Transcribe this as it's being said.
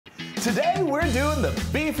Today we're doing the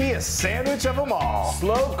beefiest sandwich of them all.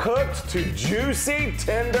 Slow cooked to juicy,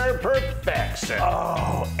 tender perfection.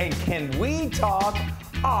 Oh, and can we talk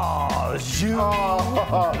au jus?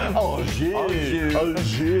 Oh, jus.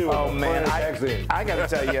 Oh man, I gotta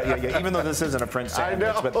tell you, yeah, even though this isn't a French sandwich,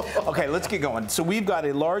 I know. but okay, let's get going. So we've got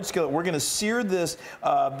a large skillet. We're gonna sear this.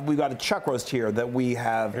 We've got a chuck roast here that we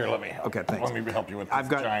have. Here, let me help. Okay, thanks. Let me help you with this I've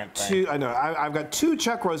got giant two. thing. I know. I've got two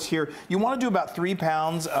chuck roasts here. You want to do about 3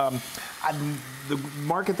 pounds. The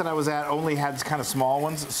market that I was at only had kind of small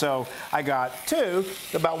ones, so I got 2,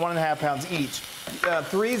 about 1.5 pounds each.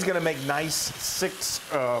 3 is going to make nice 6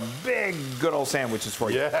 big, good old sandwiches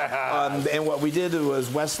for you. Yeah. And what we did was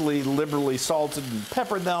Wesley liberally salted and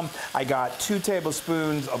peppered them. I got 2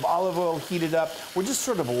 tablespoons of olive oil heated up. We're just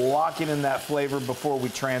sort of locking in that flavor before we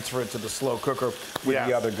transfer it to the slow cooker with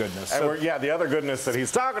the other goodness. And the other goodness that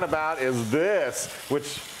he's talking about is this,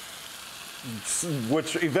 which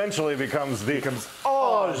eventually becomes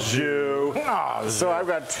au jus. So I've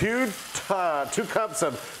got two cups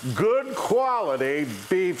of good quality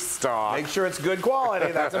beef stock. Make sure it's good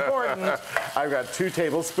quality, that's important. I've got 2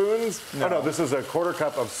 tablespoons. No. Oh no, this is a 1/4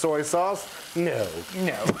 cup of soy sauce. No.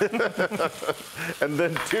 And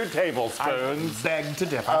then 2 tablespoons. I beg to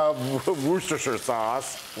differ. Of Worcestershire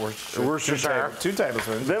sauce. Worcestershire. 2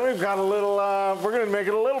 tablespoons. Then we've got a little, we're going to make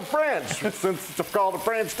it a little French, since it's called a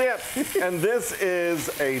French dip. And this is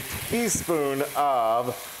a teaspoon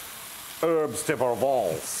of Herbs de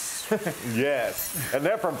Provence. Yes. And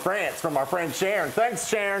they're from France, from our friend Sharon. Thanks,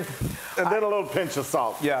 Sharon. And then a little pinch of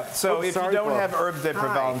salt. Yeah, so if you don't have Herbs de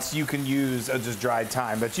Provence, you can use just dried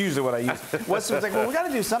thyme. That's usually what I use. Wesley was like, well, we got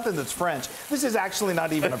to do something that's French. This is actually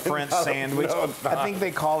not even a French sandwich. No, it's not. I think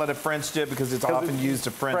they call it a French dip because it's often used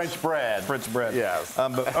to French bread. French bread. Yes.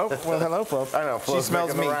 But, oh, well, hello, Flo. I know, She Flo's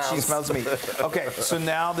smells making the meat. rounds. She smells meat. Okay, so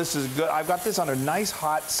now this is good. I've got this on a nice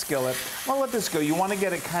hot skillet. I'll let this go. You want to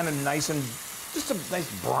get it kind of nice and just a nice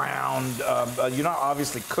brown. You're not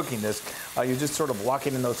obviously cooking this. You're just sort of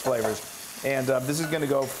locking in those flavors. And this is going to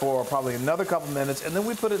go for probably another couple minutes, and then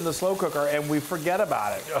we put it in the slow cooker and we forget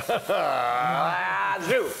about it.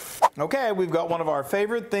 Okay, we've got one of our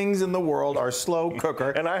favorite things in the world, our slow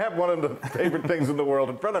cooker. And I have one of the favorite things in the world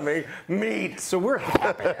in front of me, meat. So we're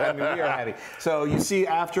happy. I mean, we are happy. So you see,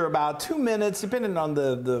 after about 2 minutes, depending on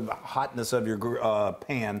the hotness of your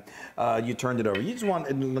pan, you turned it over. You just want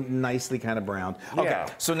it nicely kind of browned. Okay, Yeah.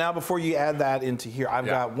 so now before you add that into here, I've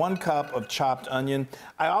got 1 cup of chopped onion.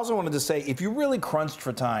 I also wanted to say, if you really crunched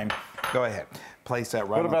for time, go ahead. Place that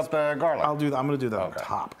right on. What about the garlic? I'm going to do that on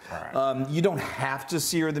top. All right. You don't have to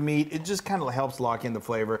sear the meat. It just kind of helps lock in the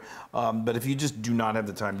flavor. But if you just do not have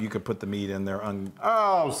the time, you could put the meat in there.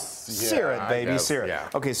 Sear it, baby, sear it. Yeah.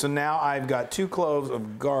 Okay, so now I've got 2 cloves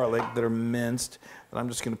of garlic that are minced. And I'm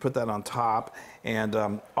just going to put that on top. And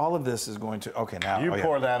all of this is going to, okay, now. You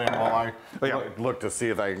pour that in while I look to see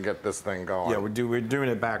if I can get this thing going. Yeah, we're doing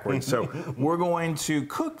it backwards. So we're going to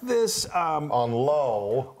cook this on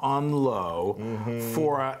low. On low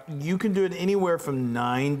for you can do it anywhere from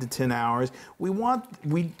 9 to 10 hours. We want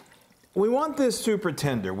this super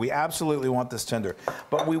tender. We absolutely want this tender,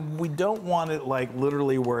 but we don't want it like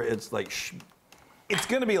literally where it's like it's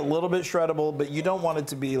going to be a little bit shreddable, but you don't want it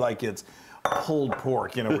to be like it's pulled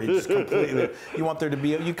pork, you know, where you just completely, you want there to be,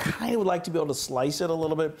 you kind of would like to be able to slice it a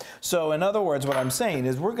little bit. So in other words, what I'm saying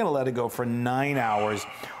is we're going to let it go for 9 hours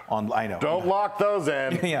on, I know. Don't lock those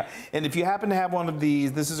in. Yeah, and if you happen to have one of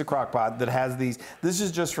these, this is a crock pot that has these, this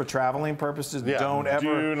is just for traveling purposes. Yeah, don't ever,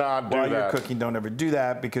 do not do while that. you're cooking, don't ever do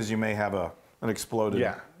that because you may have an exploded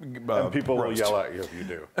and people will yell at you if you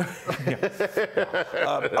do.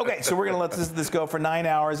 Okay, so we're going to let this go for 9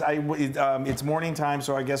 hours. It's morning time,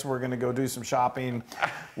 so I guess we're going to go do some shopping,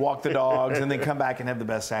 walk the dogs, and then come back and have the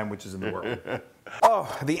best sandwiches in the world.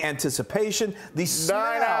 Oh, the anticipation, the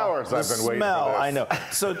smell. 9 hours I've been waiting for this. I know.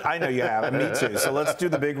 So I know you have, and me too. So let's do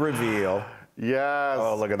the big reveal. Yes.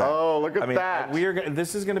 Oh, look at that. Oh, look at that.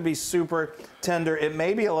 This is going to be super tender. It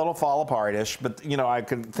may be a little fall apart-ish, but you know, I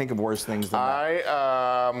could think of worse things than that.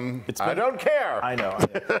 I don't care. I know.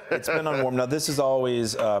 It's been unwarmed. Now, this is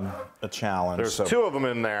always a challenge. There's 2 of them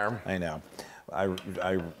in there. I know.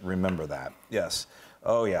 I remember that. Yes.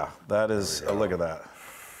 Oh, yeah. That is, look at that.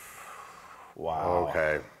 Wow.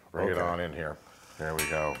 Okay. Bring it on in here. There we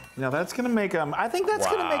go. Now that's going to make I think that's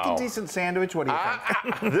going to make a decent sandwich. What do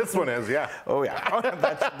you think? This one is, yeah. Oh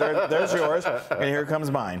yeah. There's yours, and here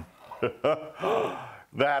comes mine.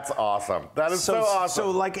 That's awesome. That is so awesome.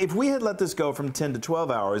 So like if we had let this go from 10 to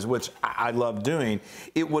 12 hours, which I love doing,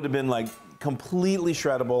 it would have been like completely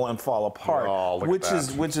shreddable and fall apart, which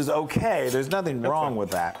is okay. There's nothing wrong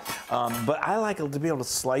with that. But I like to be able to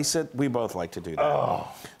slice it. We both like to do that. Oh.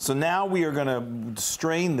 So now we are going to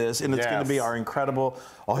strain this, and it's going to be our incredible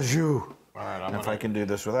au jus. All right, and if I can do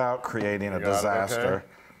this without creating a disaster. Okay.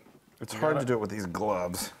 It's hard to do it with these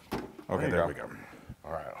gloves. Okay, there we go.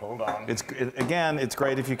 All right, hold on. Again, it's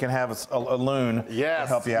great if you can have a Loon to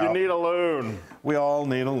help you out. You need a Loon. We all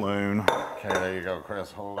need a Loon. Okay, there you go,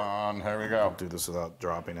 Chris. Hold on. There we go. I'll do this without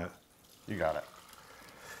dropping it. You got it.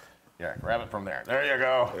 Yeah, grab it from there. There you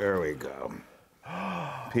go. There we go.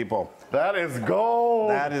 People. That is gold.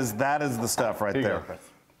 That is the stuff right there. Go, Chris.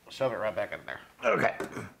 Shove it right back in there. Okay.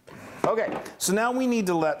 Okay, so now we need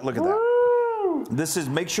to look at that. This is,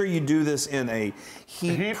 make sure you do this in a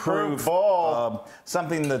heat-proof bowl.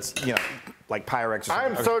 Something that's, like Pyrex or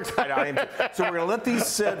something. I'm so excited. So we're gonna let these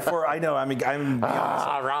sit for, we're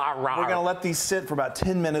gonna let these sit for about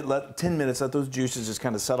 10 minutes, let those juices just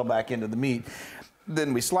kind of settle back into the meat.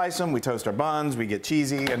 Then we slice them, we toast our buns, we get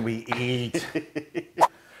cheesy, and we eat.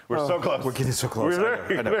 We're so close. We're getting so close.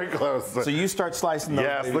 We're very close. So you start slicing those.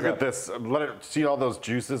 Yes, look at this. Let it see all those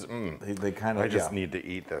juices. They kind of. I just need to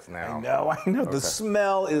eat this now. I know. Okay. The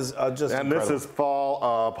smell is just. And incredible. This is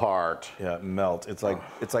fall apart. Yeah, melt. It's like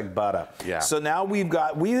butter. Yeah. So now we're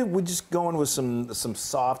just going with some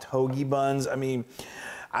soft hoagie buns. I mean,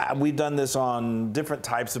 we've done this on different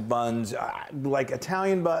types of buns. Like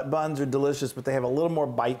Italian buns are delicious, but they have a little more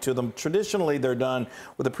bite to them. Traditionally, they're done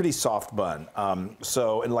with a pretty soft bun.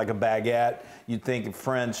 So, in like a baguette, you'd think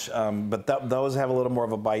French, but those have a little more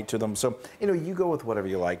of a bite to them. So, you go with whatever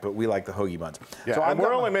you like, but we like the hoagie buns. Yeah, so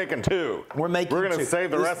we're only making 2. We're going to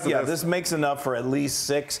save the rest of this. Yeah, this makes enough for at least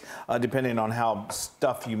 6, depending on how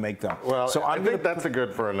stuffed you make them. Well, so I think that's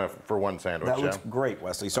good for enough for one sandwich. That looks great,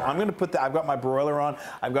 Wesley. So I'm going to put I've got my broiler on.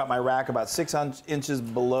 I've got my rack about 6 inches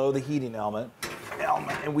below the heating element,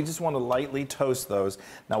 and we just want to lightly toast those.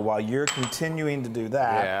 Now, while you're continuing to do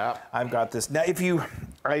that, I've got this. Now,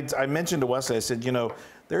 I mentioned to Wesley, I said,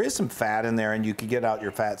 there is some fat in there, and you could get out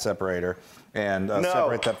your fat separator and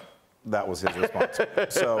separate that. That was his response.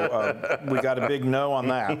 So we got a big no on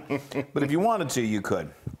that. But if you wanted to, you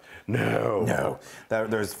could. No.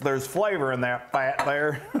 There's flavor in that fat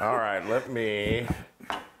there. All right, let me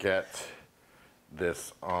get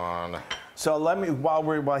this on. So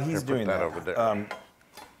while he's doing that, over there.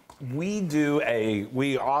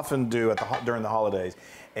 We often do during the holidays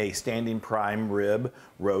a standing prime rib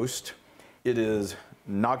roast. It is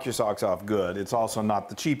knock your socks off good. It's also not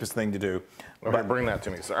the cheapest thing to do. Okay, bring that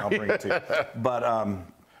to me, sorry. I'll bring it to you. But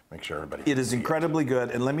make sure everybody. It is incredibly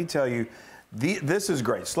good, and let me tell you, this is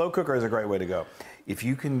great. Slow cooker is a great way to go. If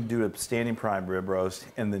you can do a standing prime rib roast,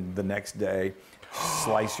 and then the next day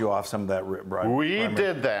slice you off some of that rib. We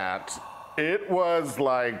did that. It was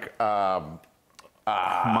like mind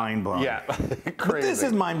blowing. Yeah, crazy. But this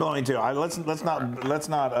is mind blowing too. Let's not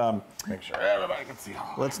make sure everybody can see.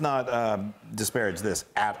 Let's not disparage this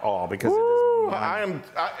at all because it is.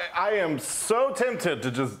 I am so tempted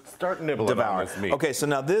to just start nibbling on this meat. Okay, so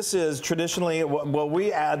now this is traditionally,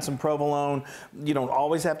 we add some provolone. You don't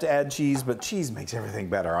always have to add cheese, but cheese makes everything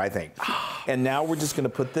better, I think. And now we're just going to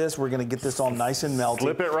put this. We're going to get this all nice and melty.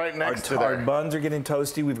 Slip it right next to there. Our buns are getting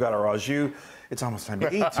toasty. We've got our au jus. It's almost time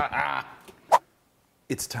to eat.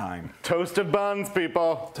 It's time. Toasted buns,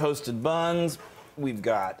 people. Toasted buns. We've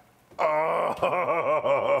got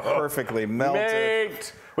perfectly melted.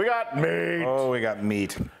 Meat. We got meat. Oh, we got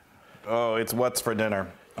meat. Oh, it's what's for dinner.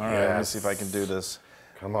 All right, let me see if I can do this.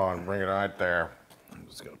 Come on, bring it right there. I'm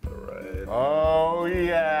just gonna put it right. Oh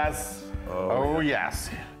yes. Oh yes.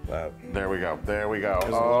 There we go. There we go.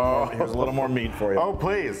 Here's a little more meat for you. Oh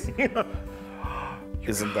please.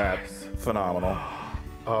 Isn't that phenomenal?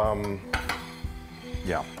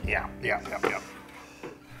 Yeah.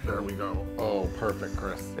 There we go. Oh, perfect,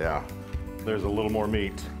 Chris. Yeah. There's a little more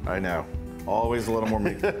meat. I know. Always a little more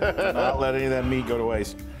meat. Do not let any of that meat go to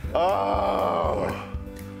waste. Oh.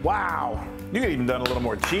 Wow. You could even done a little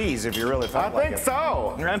more cheese if you really felt like it. I think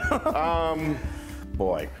so.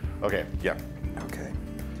 Boy. Okay, yeah. Okay.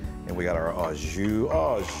 And we got our au jus.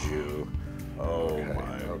 Au jus. Oh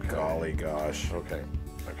my golly gosh. Okay.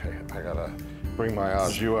 I gotta bring my au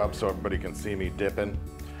jus up so everybody can see me dipping.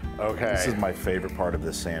 Okay. This is my favorite part of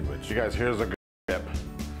this sandwich. You guys, here's a good dip.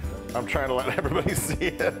 I'm trying to let everybody see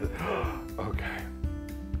it. Okay.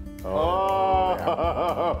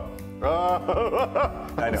 Oh.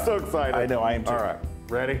 I'm so excited. I know, I am too. All right,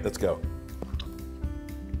 ready? Let's go.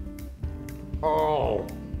 Oh.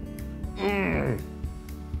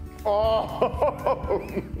 Oh.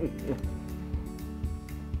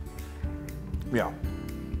 Yeah.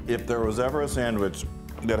 If there was ever a sandwich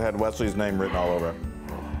that had Wesley's name written all over it,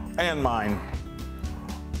 and mine,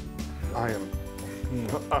 I am.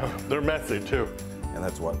 They're messy too. and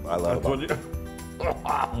that's what I love about it.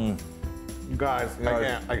 You guys,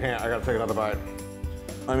 I can't. I gotta take another bite.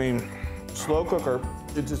 I mean, slow cooker,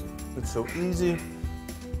 it's so easy.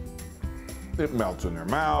 It melts in your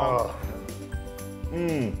mouth.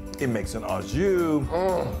 It makes an au jus.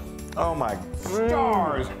 Oh my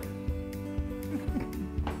stars.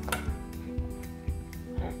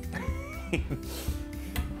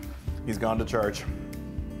 He's gone to church.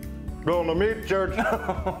 Going to meat church.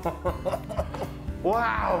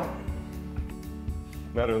 Wow.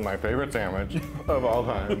 That is my favorite sandwich of all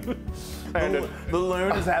time. And The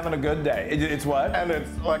Loon is having a good day. It's what? and it's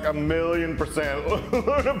like 1,000,000%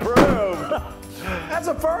 Loon approved. That's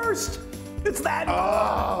a first. It's that.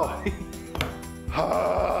 Oh.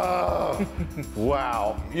 Oh.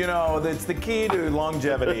 Wow. You know, it's the key to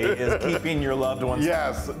longevity is keeping your loved ones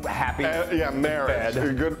happy. Yeah, marriage.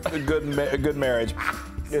 Fed. A good marriage.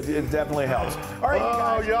 It definitely helps. All right, you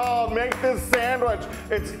guys. Y'all, make this sandwich.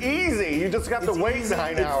 It's easy. You just have to wait Easy.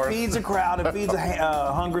 9 hours. It feeds a crowd. It feeds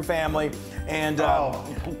a hungry family. And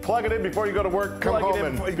plug it in before you go to work. Come home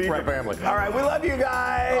and feed your family. All right, we love you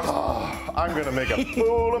guys. Oh, I'm gonna make a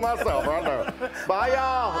fool of myself right now. Bye,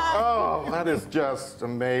 y'all. Oh, that is just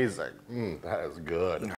amazing. That is good.